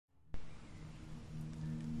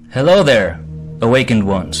Hello there, awakened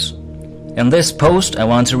ones. In this post, I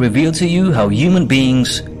want to reveal to you how human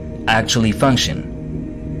beings actually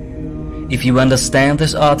function. If you understand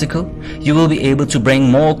this article, you will be able to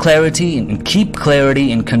bring more clarity and keep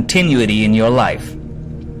clarity and continuity in your life.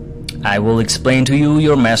 I will explain to you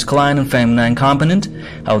your masculine and feminine component,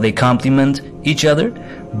 how they complement each other,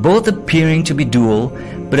 both appearing to be dual,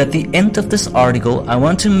 but at the end of this article, I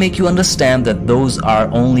want to make you understand that those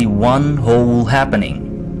are only one whole happening.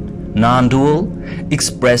 Non-dual,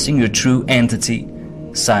 expressing your true entity,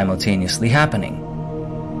 simultaneously happening.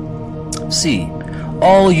 See,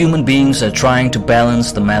 all human beings are trying to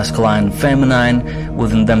balance the masculine and feminine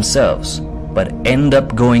within themselves, but end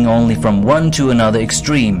up going only from one to another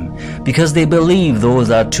extreme because they believe those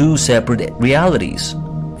are two separate realities.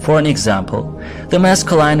 For an example, the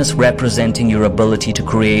masculine is representing your ability to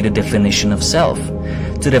create a definition of self,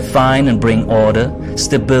 to define and bring order,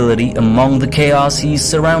 stability among the chaos he is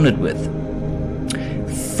surrounded with.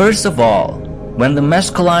 First of all, when the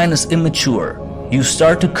masculine is immature, you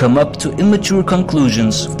start to come up to immature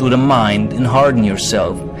conclusions through the mind and harden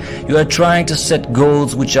yourself. You are trying to set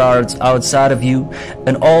goals which are outside of you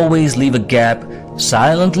and always leave a gap,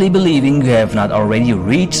 silently believing you have not already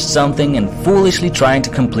reached something and foolishly trying to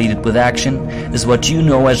complete it with action is what you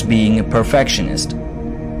know as being a perfectionist.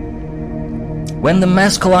 When the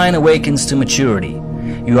masculine awakens to maturity,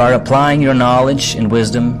 you are applying your knowledge and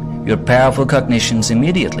wisdom, your powerful cognitions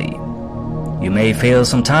immediately. You may fail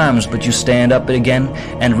sometimes, but you stand up again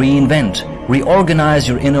and reinvent, reorganize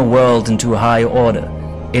your inner world into a higher order,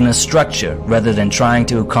 in a structure, rather than trying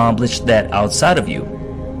to accomplish that outside of you.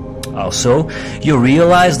 Also, you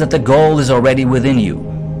realize that the goal is already within you.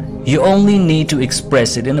 You only need to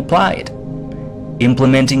express it and apply it.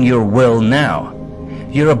 Implementing your will now.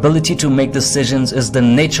 Your ability to make decisions is the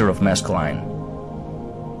nature of masculine.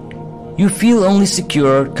 You feel only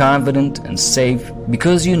secure, confident, and safe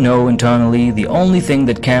because you know internally the only thing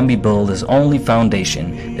that can be built as only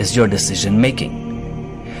foundation is your decision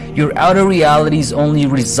making. Your outer reality is only a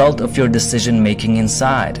result of your decision making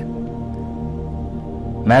inside.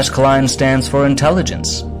 Masculine stands for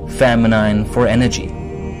intelligence, feminine for energy.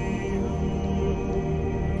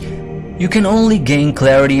 You can only gain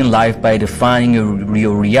clarity in life by defining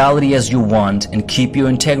your reality as you want and keep your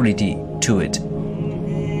integrity to it.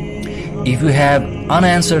 If you have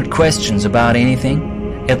unanswered questions about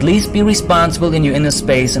anything, at least be responsible in your inner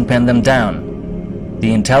space and pen them down.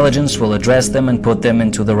 The intelligence will address them and put them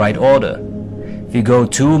into the right order. If you go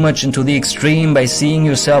too much into the extreme by seeing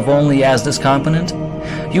yourself only as this component,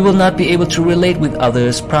 you will not be able to relate with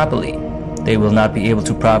others properly. They will not be able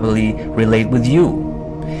to properly relate with you.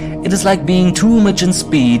 It is like being too much in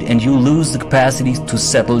speed and you lose the capacity to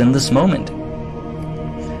settle in this moment.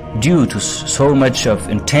 Due to so much of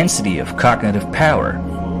intensity of cognitive power,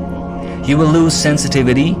 you will lose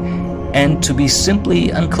sensitivity and to be simply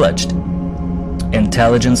unclutched.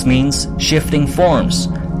 Intelligence means shifting forms,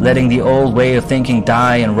 letting the old way of thinking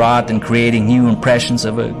die and rot and creating new impressions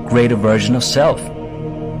of a greater version of self.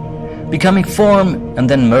 Becoming form and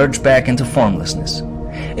then merge back into formlessness.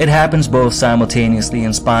 It happens both simultaneously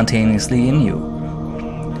and spontaneously in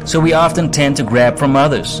you. So we often tend to grab from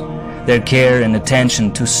others, their care and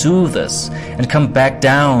attention to soothe us and come back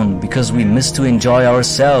down because we miss to enjoy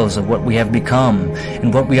ourselves of what we have become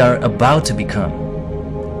and what we are about to become.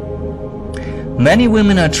 Many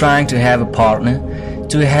women are trying to have a partner,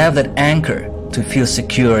 to have that anchor, to feel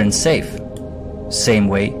secure and safe. Same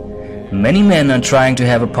way, many men are trying to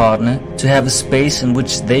have a partner, to have a space in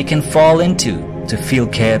which they can fall into, to feel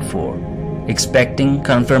cared for, expecting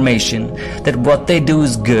confirmation that what they do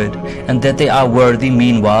is good and that they are worthy.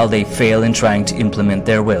 Meanwhile, they fail in trying to implement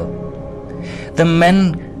their will. The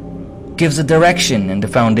men gives a direction and a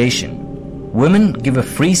foundation. Women give a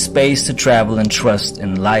free space to travel and trust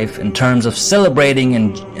in life in terms of celebrating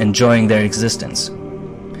and enjoying their existence.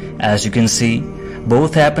 As you can see,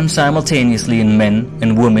 both happen simultaneously in men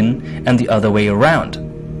and women and the other way around.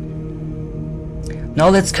 Now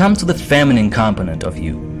let's come to the feminine component of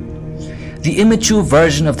you. The immature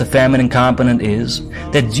version of the feminine component is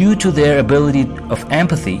that due to their ability of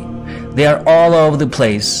empathy, they are all over the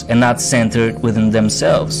place and not centered within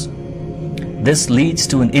themselves. This leads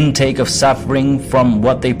to an intake of suffering from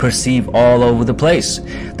what they perceive all over the place,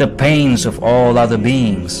 the pains of all other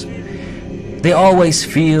beings. They always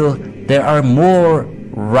feel there are more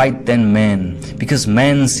right than men, because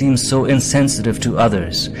men seem so insensitive to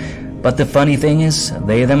others. But the funny thing is,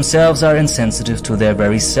 they themselves are insensitive to their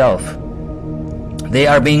very self. They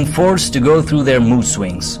are being forced to go through their mood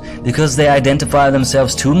swings because they identify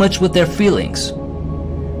themselves too much with their feelings,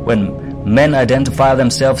 when men identify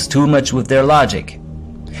themselves too much with their logic.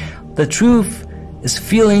 The truth is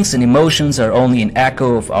feelings and emotions are only an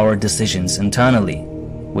echo of our decisions internally,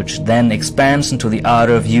 which then expands into the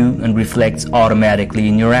outer view and reflects automatically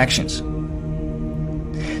in your actions.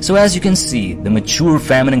 So as you can see, the mature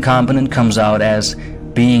feminine component comes out as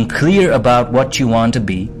being clear about what you want to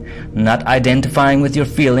be, not identifying with your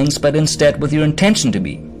feelings, but instead with your intention to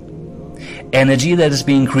be. Energy that is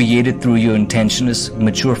being created through your intention is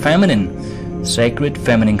mature feminine, sacred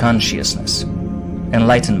feminine consciousness,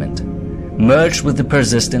 enlightenment, merged with the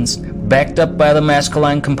persistence, backed up by the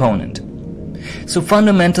masculine component. So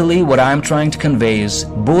fundamentally, what I'm trying to convey is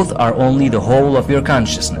both are only the whole of your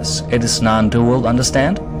consciousness. It is non-dual,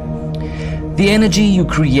 understand? The energy you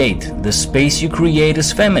create, the space you create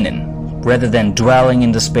is feminine, rather than dwelling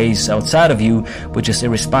in the space outside of you, which is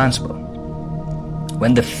irresponsible.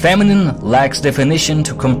 When the feminine lacks definition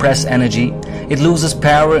to compress energy, it loses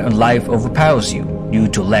power and life overpowers you due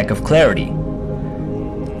to lack of clarity.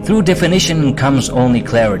 Through definition comes only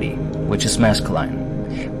clarity, which is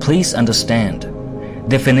masculine. Please understand,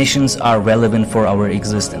 definitions are relevant for our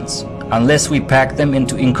existence, unless we pack them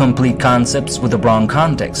into incomplete concepts with the wrong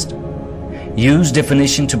context. Use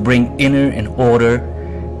definition to bring inner and order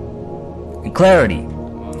and clarity,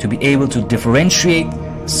 to be able to differentiate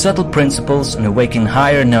subtle principles and awaken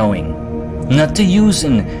higher knowing, not to use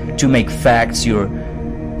and to make facts your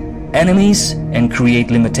enemies and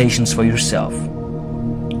create limitations for yourself.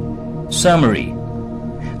 Summary: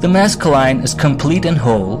 the masculine is complete and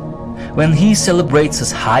whole when he celebrates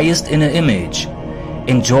his highest inner image,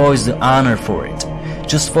 enjoys the honor for it,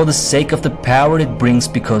 just for the sake of the power it brings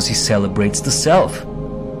because he celebrates the self.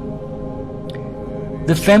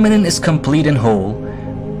 The feminine is complete and whole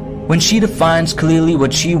when she defines clearly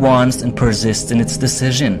what she wants and persists in its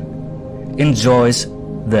decision, enjoys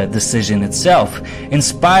the decision itself,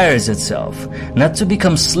 inspires itself, not to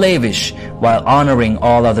become slavish while honoring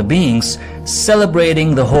all other beings,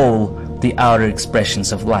 celebrating the whole, the outer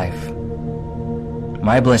expressions of life.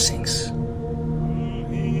 My blessings.